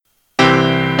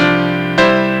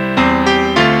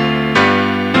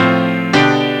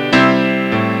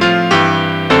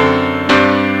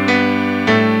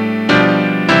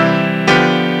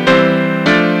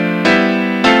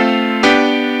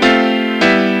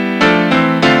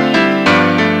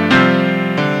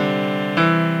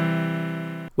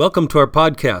Welcome to our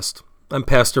podcast. I'm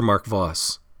Pastor Mark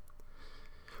Voss.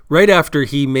 Right after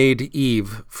he made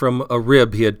Eve from a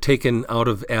rib he had taken out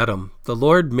of Adam, the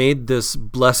Lord made this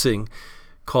blessing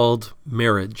called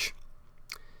marriage.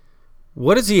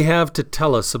 What does he have to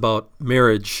tell us about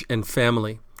marriage and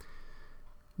family?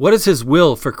 What is his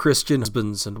will for Christian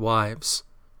husbands and wives?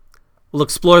 We'll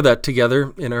explore that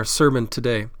together in our sermon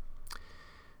today.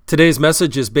 Today's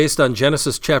message is based on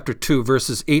Genesis chapter 2,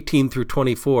 verses 18 through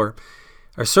 24.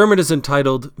 Our sermon is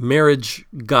entitled, Marriage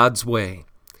God's Way.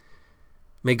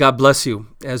 May God bless you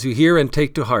as you hear and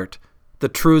take to heart the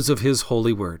truths of His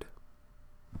holy word.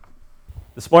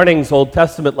 This morning's Old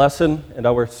Testament lesson and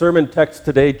our sermon text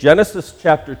today, Genesis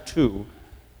chapter 2,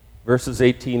 verses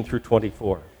 18 through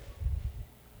 24.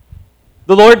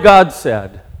 The Lord God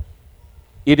said,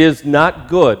 "It is not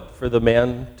good for the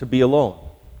man to be alone.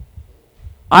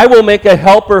 I will make a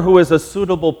helper who is a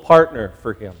suitable partner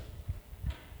for him."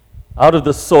 Out of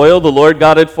the soil the Lord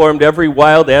God had formed every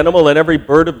wild animal and every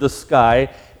bird of the sky,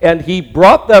 and he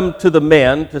brought them to the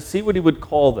man to see what he would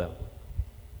call them.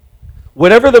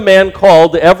 Whatever the man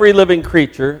called every living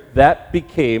creature, that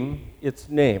became its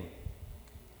name.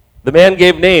 The man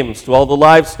gave names to all the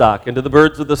livestock and to the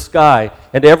birds of the sky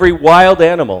and every wild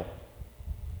animal.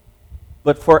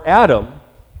 But for Adam,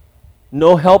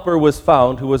 no helper was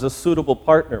found who was a suitable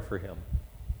partner for him.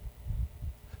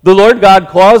 The Lord God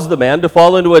caused the man to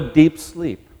fall into a deep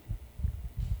sleep.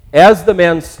 As the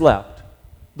man slept,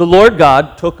 the Lord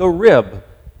God took a rib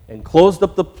and closed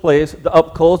up the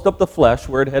flesh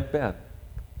where it had been.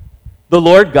 The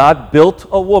Lord God built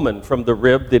a woman from the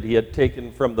rib that he had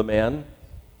taken from the man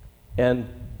and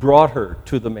brought her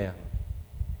to the man.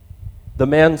 The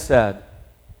man said,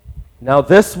 "Now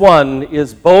this one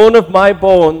is bone of my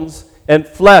bones and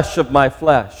flesh of my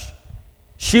flesh.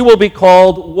 She will be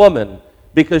called woman,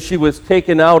 because she was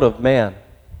taken out of man.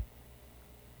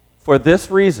 For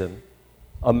this reason,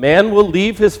 a man will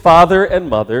leave his father and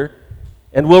mother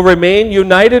and will remain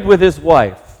united with his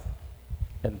wife,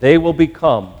 and they will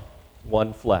become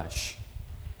one flesh."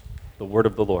 The word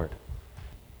of the Lord.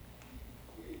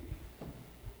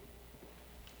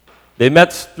 They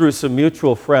met through some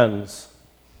mutual friends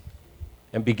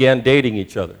and began dating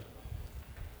each other.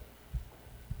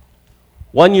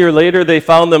 1 year later, they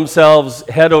found themselves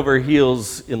head over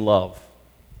heels in love.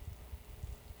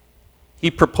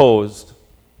 He proposed.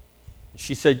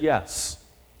 She said yes.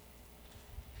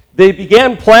 They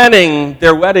began planning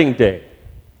their wedding day.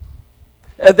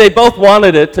 They both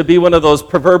wanted it to be one of those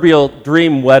proverbial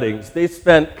dream weddings. They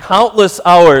spent countless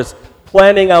hours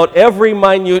planning out every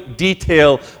minute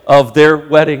detail of their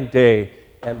wedding day.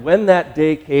 And when that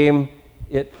day came,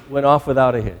 it went off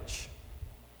without a hitch.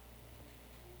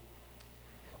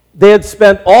 They had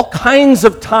spent all kinds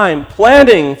of time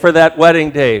planning for that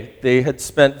wedding day. They had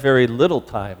spent very little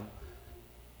time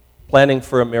planning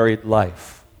for a married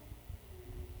life.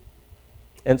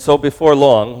 And so before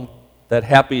long, that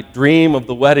happy dream of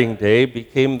the wedding day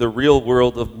became the real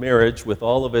world of marriage with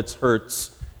all of its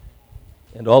hurts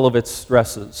and all of its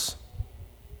stresses.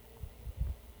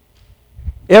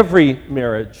 Every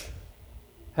marriage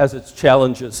has its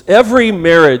challenges. Every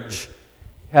marriage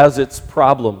has its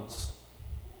problems.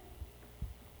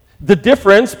 The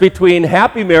difference between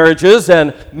happy marriages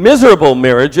and miserable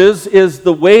marriages is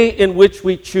the way in which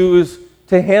we choose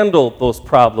to handle those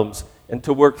problems and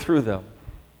to work through them.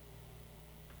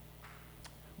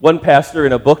 One pastor,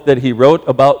 in a book that he wrote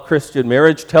about Christian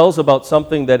marriage, tells about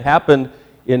something that happened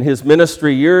in his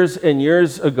ministry years and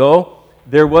years ago.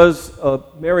 There was a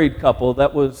married couple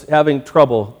that was having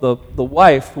trouble. The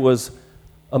wife, who was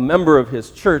a member of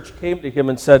his church, came to him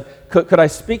and said, could I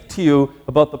speak to you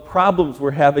about the problems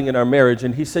we're having in our marriage?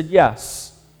 And he said,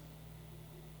 yes.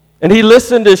 And he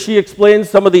listened as she explained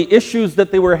some of the issues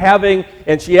that they were having,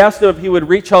 and she asked him if he would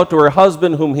reach out to her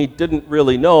husband, whom he didn't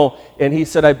really know, and he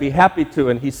said, I'd be happy to.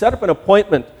 And he set up an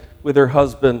appointment with her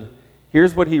husband.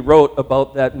 Here's what he wrote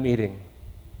about that meeting.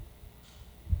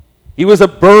 He was a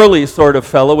burly sort of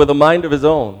fellow with a mind of his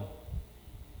own.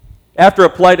 After a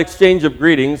polite exchange of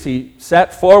greetings, he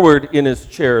sat forward in his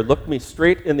chair, looked me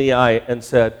straight in the eye, and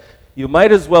said, "You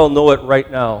might as well know it right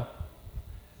now.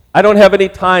 I don't have any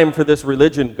time for this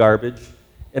religion garbage,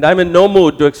 and I'm in no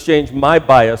mood to exchange my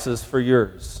biases for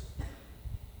yours."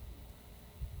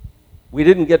 We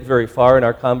didn't get very far in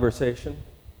our conversation.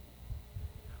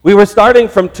 We were starting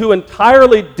from two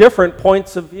entirely different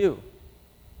points of view.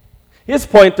 His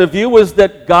point of view was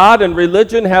that God and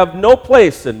religion have no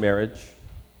place in marriage.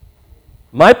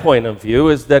 My point of view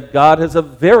is that God has a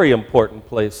very important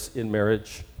place in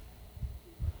marriage.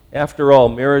 After all,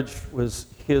 marriage was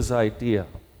His idea.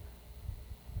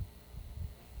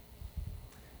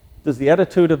 Does the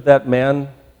attitude of that man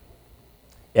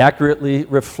accurately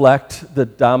reflect the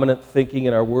dominant thinking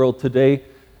in our world today?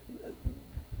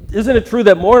 Isn't it true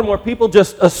that more and more people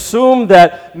just assume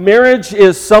that marriage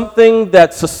is something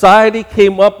that society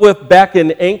came up with back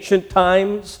in ancient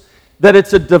times, that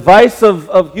it's a device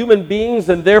of human beings,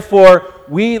 and therefore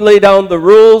we lay down the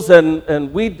rules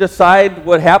and we decide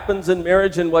what happens in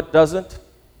marriage and what doesn't?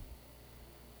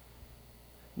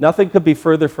 Nothing could be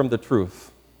further from the truth.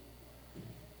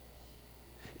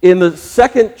 In the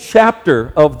second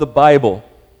chapter of the Bible,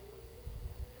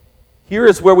 here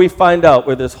is where we find out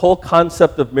where this whole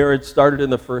concept of marriage started in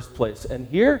the first place. And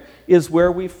here is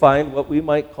where we find what we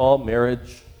might call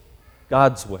marriage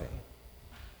God's way.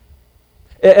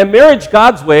 And marriage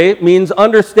God's way means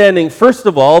understanding, first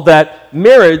of all, that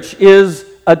marriage is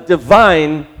a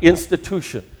divine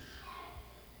institution.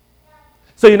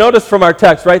 So you notice from our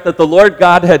text, right, that the Lord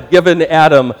God had given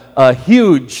Adam a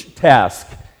huge task.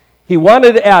 He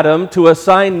wanted Adam to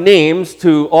assign names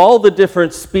to all the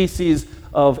different species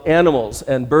of animals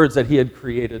and birds that he had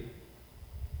created.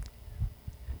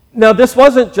 Now, this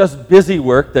wasn't just busy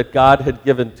work that God had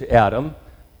given to Adam.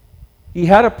 He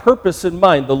had a purpose in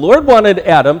mind. The Lord wanted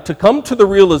Adam to come to the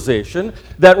realization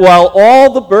that while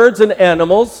all the birds and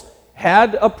animals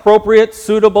had appropriate,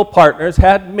 suitable partners,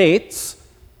 had mates,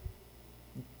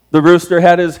 the rooster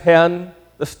had his hen,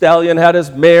 the stallion had his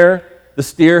mare, the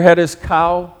steer had his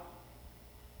cow,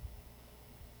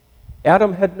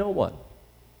 Adam had no one.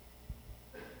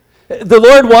 The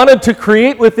Lord wanted to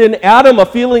create within Adam a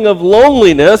feeling of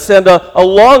loneliness and a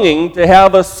longing to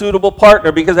have a suitable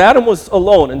partner because Adam was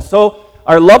alone. And so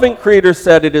our loving Creator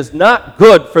said, "It is not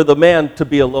good for the man to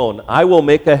be alone. I will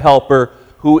make a helper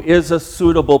who is a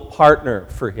suitable partner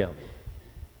for him."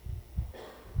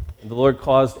 And the Lord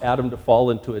caused Adam to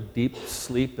fall into a deep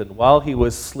sleep, and while he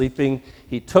was sleeping,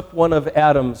 he took one of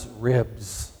Adam's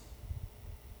ribs,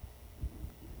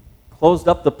 closed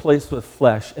up the place with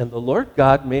flesh, and the Lord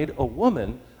God made a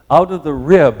woman out of the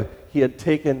rib he had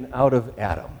taken out of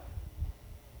Adam.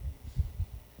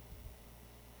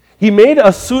 He made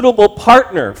a suitable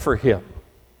partner for him.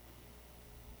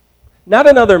 Not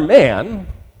another man,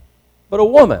 but a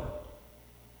woman.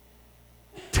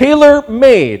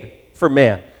 Tailor-made for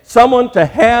man. Someone to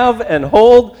have and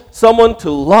hold, someone to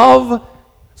love,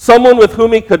 someone with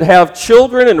whom he could have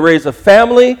children and raise a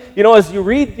family. You know, as you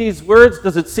read these words,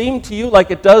 does it seem to you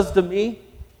like it does to me?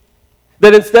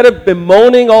 That instead of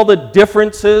bemoaning all the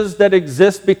differences that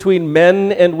exist between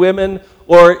men and women,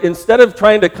 or instead of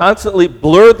trying to constantly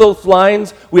blur those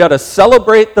lines, we ought to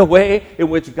celebrate the way in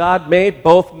which God made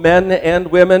both men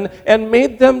and women and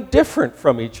made them different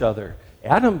from each other.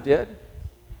 Adam did.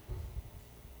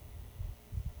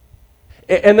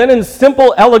 And then in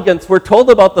simple elegance, we're told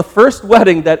about the first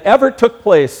wedding that ever took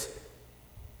place.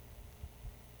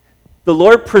 The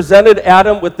Lord presented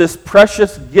Adam with this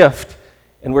precious gift,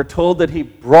 and we're told that he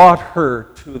brought her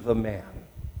to the man.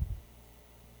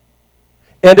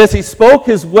 And as he spoke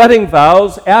his wedding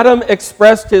vows, Adam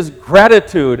expressed his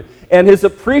gratitude and his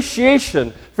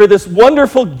appreciation for this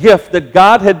wonderful gift that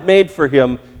God had made for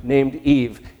him, named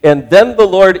Eve. And then the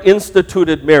Lord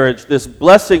instituted marriage, this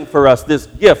blessing for us, this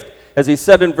gift. As he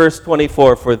said in verse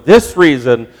 24, "For this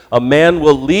reason a man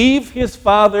will leave his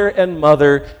father and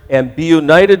mother and be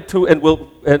united to and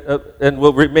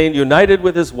will remain united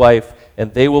with his wife,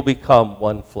 and they will become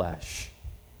one flesh."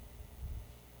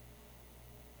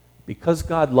 Because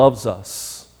God loves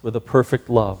us with a perfect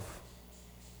love,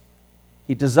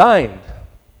 he designed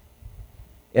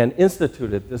and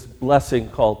instituted this blessing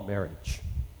called marriage.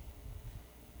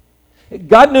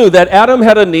 God knew that Adam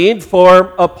had a need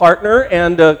for a partner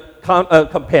and a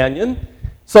companion,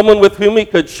 someone with whom he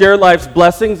could share life's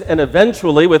blessings and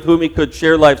eventually with whom he could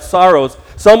share life's sorrows,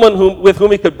 someone with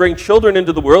whom he could bring children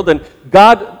into the world, and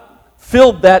God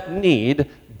filled that need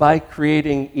by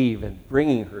creating Eve and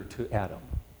bringing her to Adam.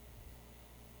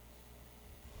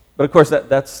 But of course,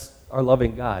 that's our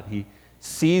loving God. He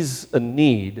sees a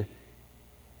need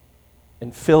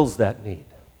and fills that need.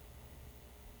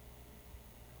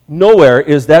 Nowhere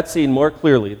is that seen more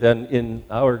clearly than in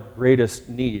our greatest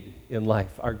need in life.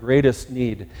 Our greatest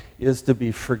need is to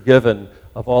be forgiven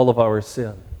of all of our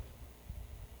sin.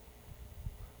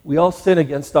 We all sin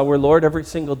against our Lord every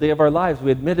single day of our lives.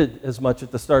 We admitted as much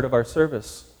at the start of our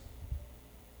service.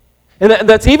 And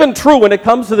that's even true when it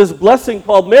comes to this blessing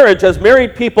called marriage. As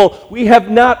married people, we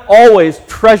have not always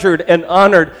treasured and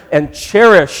honored and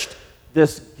cherished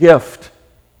this gift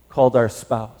called our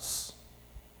spouse.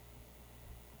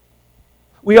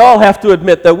 We all have to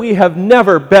admit that we have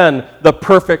never been the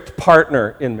perfect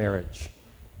partner in marriage.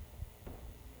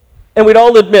 And we'd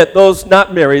all admit, those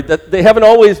not married, that they haven't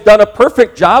always done a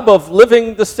perfect job of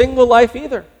living the single life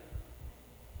either.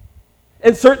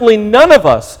 And certainly none of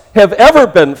us have ever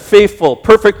been faithful,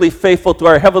 perfectly faithful to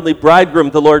our heavenly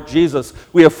bridegroom, the Lord Jesus.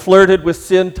 We have flirted with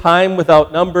sin time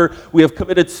without number. We have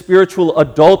committed spiritual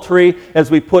adultery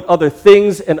as we put other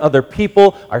things and other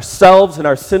people, ourselves and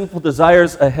our sinful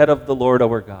desires ahead of the Lord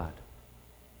our God.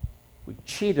 We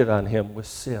cheated on him with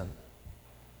sin.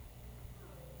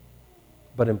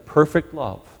 But in perfect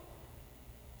love,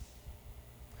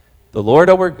 the Lord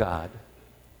our God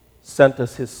sent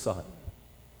us his Son.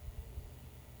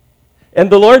 And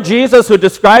the Lord Jesus, who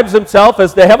describes himself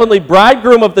as the heavenly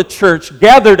bridegroom of the church,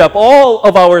 gathered up all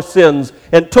of our sins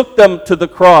and took them to the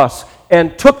cross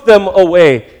and took them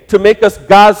away to make us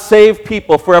God's saved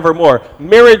people forevermore.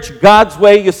 Marriage, God's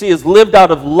way, you see, is lived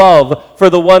out of love for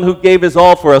the one who gave his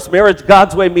all for us. Marriage,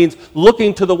 God's way, means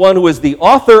looking to the one who is the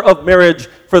author of marriage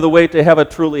for the way to have a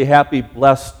truly happy,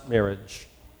 blessed marriage.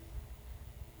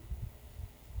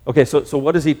 Okay, so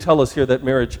what does he tell us here that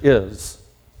marriage is?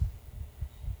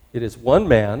 It is one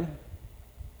man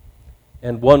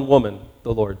and one woman,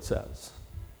 the Lord says.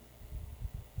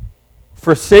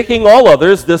 Forsaking all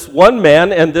others, this one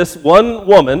man and this one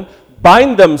woman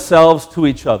bind themselves to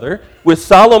each other with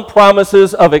solemn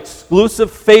promises of exclusive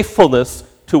faithfulness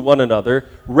to one another,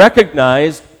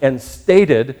 recognized and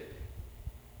stated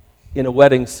in a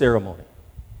wedding ceremony.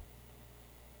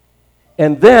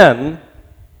 And then,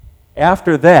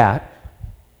 after that,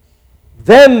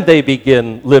 then they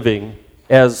begin living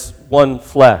as one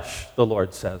flesh, the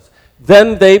Lord says.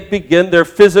 Then they begin their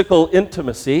physical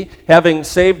intimacy, having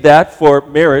saved that for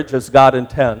marriage as God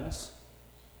intends.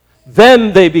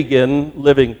 Then they begin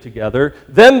living together.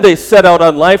 Then they set out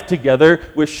on life together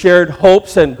with shared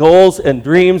hopes and goals and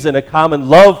dreams and a common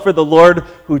love for the Lord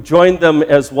who joined them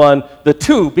as one. The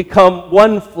two become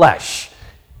one flesh.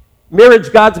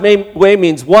 Marriage God's way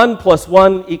means 1 +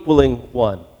 1 =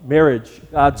 1. Marriage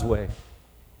God's way.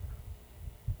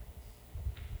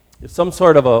 If some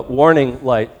sort of a warning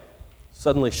light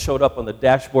suddenly showed up on the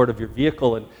dashboard of your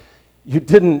vehicle and you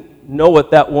didn't know what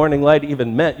that warning light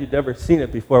even meant, you'd never seen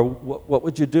it before, what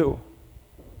would you do?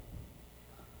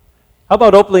 How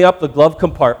about opening up the glove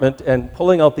compartment and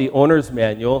pulling out the owner's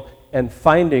manual and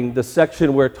finding the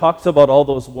section where it talks about all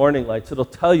those warning lights? It'll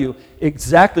tell you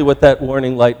exactly what that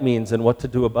warning light means and what to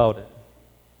do about it.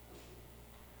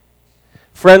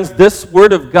 Friends, this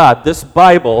Word of God, this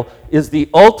Bible, is the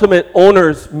ultimate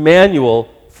owner's manual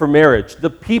for marriage.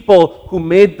 The people who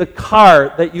made the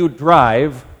car that you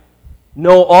drive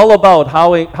know all about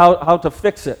how to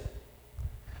fix it.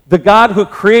 The God who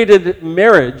created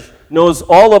marriage knows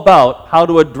all about how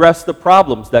to address the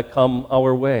problems that come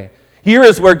our way. Here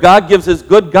is where God gives his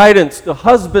good guidance to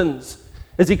husbands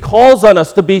as he calls on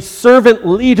us to be servant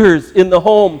leaders in the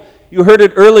home. You heard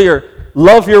it earlier.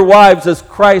 Love your wives as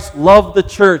Christ loved the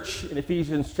church in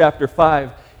Ephesians chapter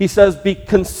 5. He says, be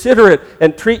considerate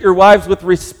and treat your wives with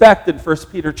respect in 1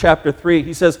 Peter chapter 3.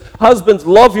 He says, husbands,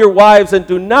 love your wives and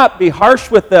do not be harsh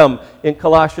with them in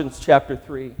Colossians chapter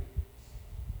 3.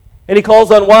 And he calls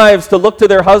on wives to look to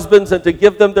their husbands and to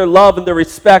give them their love and their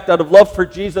respect out of love for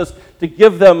Jesus, to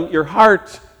give them your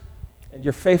heart and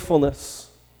your faithfulness.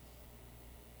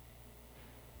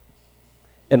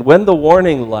 And when the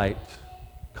warning light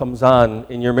comes on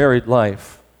in your married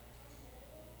life,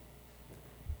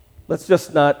 let's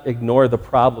just not ignore the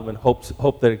problem and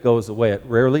hope that it goes away. It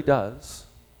rarely does.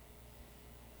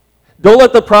 Don't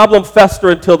let the problem fester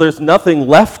until there's nothing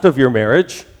left of your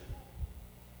marriage.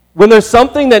 When there's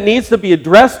something that needs to be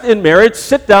addressed in marriage,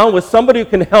 sit down with somebody who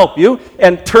can help you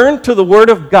and turn to the Word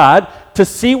of God to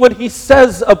see what he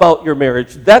says about your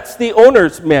marriage. That's the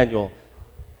owner's manual.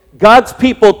 God's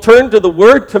people turn to the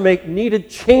Word to make needed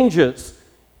changes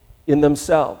in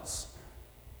themselves,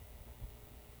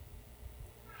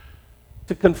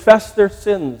 to confess their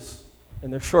sins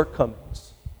and their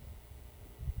shortcomings,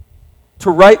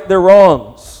 to right their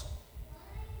wrongs,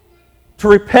 to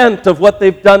repent of what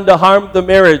they've done to harm the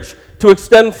marriage, to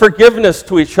extend forgiveness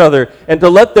to each other, and to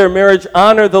let their marriage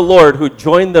honor the Lord who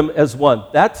joined them as one.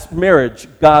 That's marriage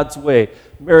God's way.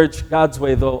 Marriage God's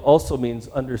way, though, also means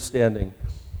understanding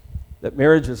that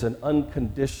marriage is an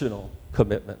unconditional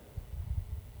commitment.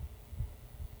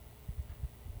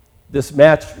 This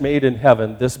match made in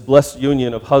heaven, this blessed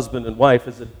union of husband and wife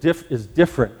is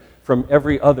different from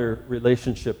every other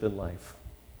relationship in life.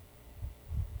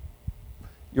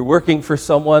 You're working for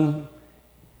someone,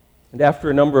 and after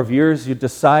a number of years, you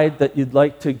decide that you'd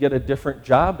like to get a different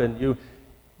job, and you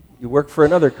work for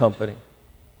another company.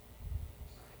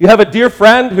 You have a dear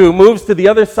friend who moves to the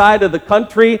other side of the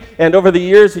country, and over the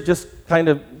years, you just kind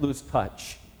of lose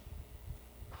touch.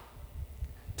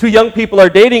 Two young people are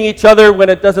dating each other. When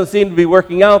it doesn't seem to be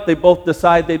working out, they both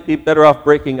decide they'd be better off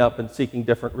breaking up and seeking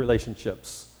different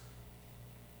relationships.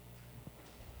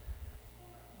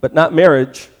 But not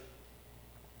marriage.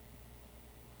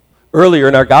 Earlier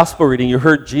in our gospel reading, you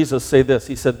heard Jesus say this.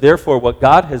 He said, "Therefore, what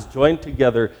God has joined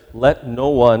together, let no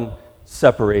one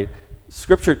separate."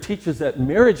 Scripture teaches that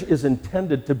marriage is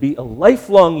intended to be a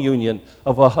lifelong union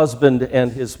of a husband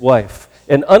and his wife,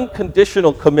 an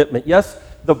unconditional commitment. Yes,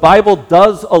 the Bible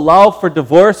does allow for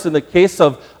divorce in the case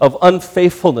of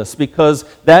unfaithfulness, because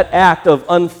that act of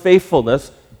unfaithfulness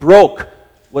broke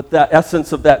what the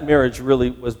essence of that marriage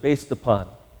really was based upon.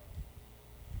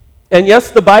 And yes,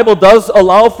 the Bible does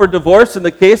allow for divorce in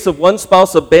the case of one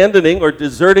spouse abandoning or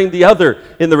deserting the other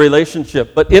in the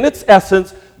relationship. But in its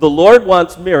essence, the Lord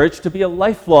wants marriage to be a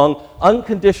lifelong,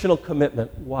 unconditional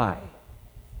commitment. Why?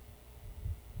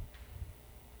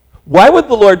 Why would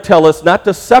the Lord tell us not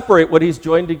to separate what He's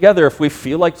joined together if we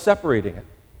feel like separating it?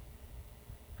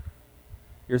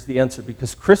 Here's the answer.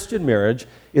 Because Christian marriage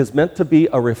is meant to be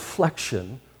a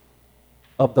reflection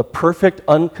of the perfect,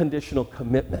 unconditional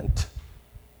commitment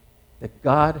that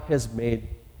God has made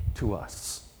to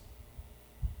us.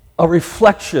 A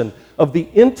reflection of the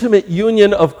intimate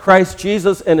union of Christ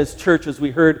Jesus and His church, as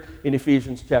we heard in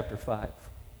Ephesians chapter 5.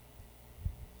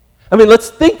 I mean, let's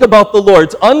think about the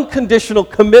Lord's unconditional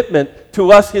commitment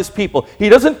to us, His people. He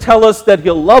doesn't tell us that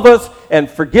He'll love us and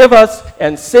forgive us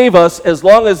and save us as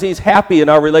long as He's happy in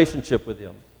our relationship with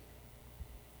Him.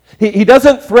 He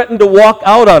doesn't threaten to walk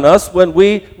out on us when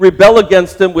we rebel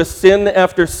against Him with sin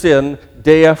after sin,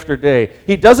 day after day.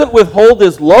 He doesn't withhold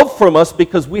His love from us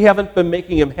because we haven't been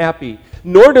making Him happy.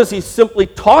 Nor does He simply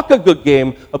talk a good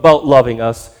game about loving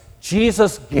us.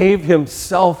 Jesus gave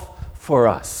Himself for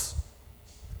us,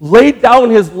 laid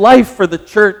down His life for the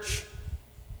church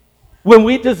when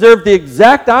we deserved the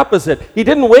exact opposite. He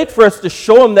didn't wait for us to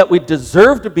show Him that we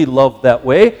deserve to be loved that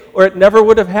way, or it never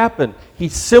would have happened. He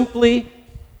simply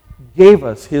gave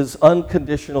us His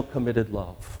unconditional, committed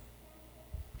love.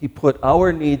 He put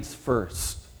our needs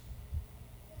first,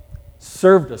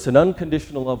 served us in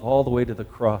unconditional love all the way to the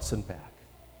cross and back.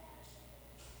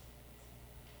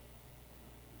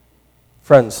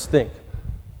 Friends, think.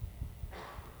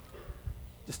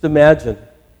 Just imagine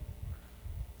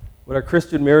what our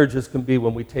Christian marriages can be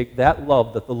when we take that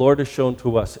love that the Lord has shown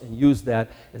to us and use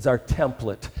that as our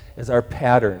template, as our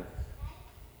pattern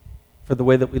for the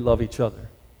way that we love each other,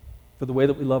 for the way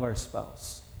that we love our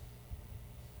spouse.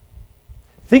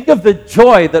 Think of the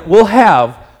joy that we'll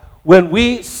have when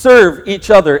we serve each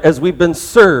other as we've been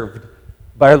served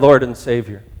by our Lord and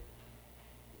Savior.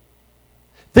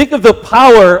 Think of the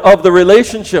power of the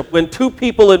relationship when two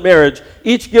people in marriage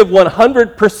each give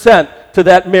 100% to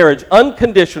that marriage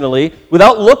unconditionally,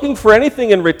 without looking for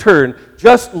anything in return,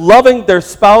 just loving their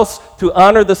spouse to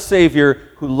honor the Savior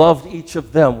who loved each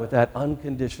of them with that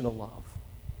unconditional love.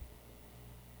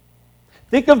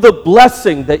 Think of the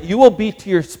blessing that you will be to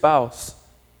your spouse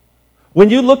when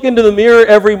you look into the mirror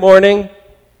every morning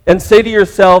and say to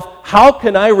yourself, how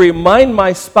can I remind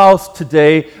my spouse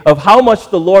today of how much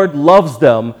the Lord loves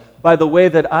them by the way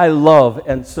that I love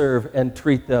and serve and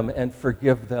treat them and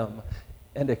forgive them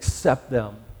and accept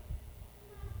them,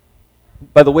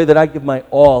 by the way that I give my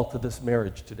all to this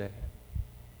marriage today.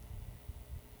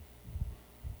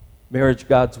 Marriage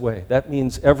God's way. That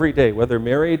means every day, whether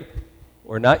married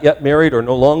or not yet married or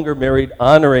no longer married,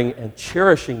 honoring and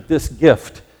cherishing this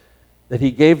gift that He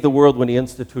gave the world when He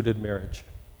instituted marriage.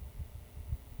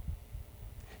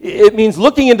 It means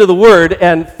looking into the Word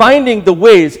and finding the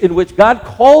ways in which God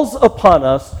calls upon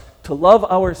us to love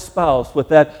our spouse with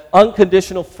that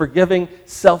unconditional, forgiving,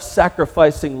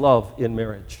 self-sacrificing love in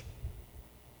marriage.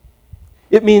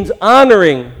 It means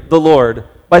honoring the Lord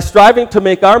by striving to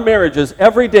make our marriages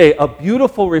every day a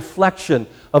beautiful reflection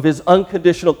of His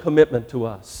unconditional commitment to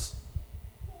us.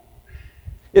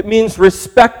 It means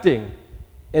respecting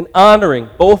and honoring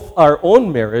both our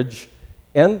own marriage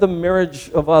and the marriage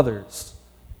of others,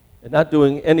 and not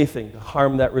doing anything to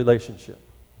harm that relationship.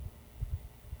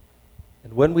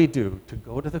 And when we do, to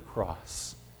go to the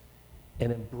cross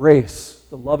and embrace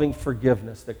the loving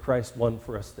forgiveness that Christ won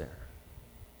for us there.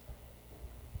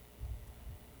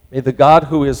 May the God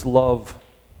who is love,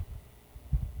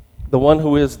 the one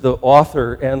who is the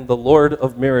author and the Lord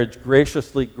of marriage,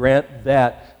 graciously grant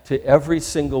that to every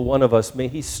single one of us. May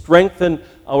He strengthen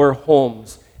our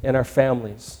homes and our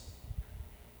families.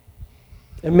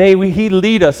 And may He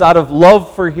lead us out of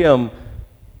love for Him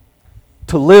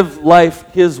to live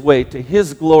life His way, to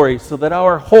His glory, so that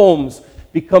our homes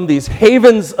become these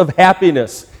havens of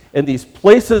happiness and these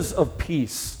places of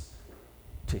peace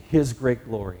to His great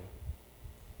glory.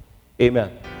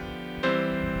 Amen.